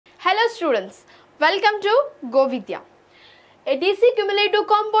Hello students, welcome to GOVidya. A DC cumulative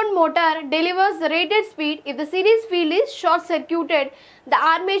compound motor delivers the rated speed if the series field is short-circuited, the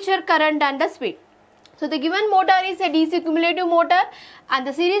armature current and the speed. So the given motor is a DC cumulative motor and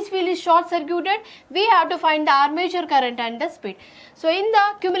the series field is short-circuited. We have to find the armature current and the speed. So in the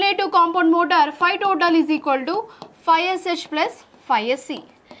cumulative compound motor, phi total is equal to phi sh plus phi sc.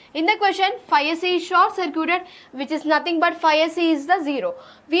 In the question, phi sc is short circuited, which is nothing but phi sc is the 0.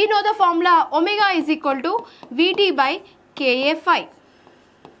 We know the formula omega is equal to Vt by Ka phi.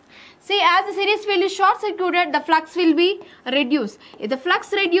 See, as the series field is short circuited, the flux will be reduced. If the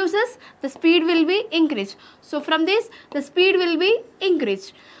flux reduces, the speed will be increased. So from this, the speed will be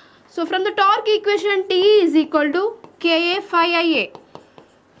increased. So from the torque equation, T is equal to Ka phi Ia.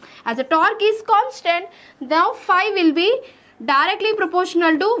 As the torque is constant, now phi will be directly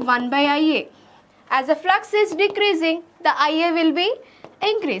proportional to 1 by Ia. As the flux is decreasing, the Ia will be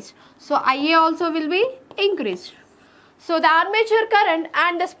increased. So Ia also will be increased. So the armature current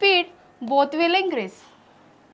and the speed both will increase.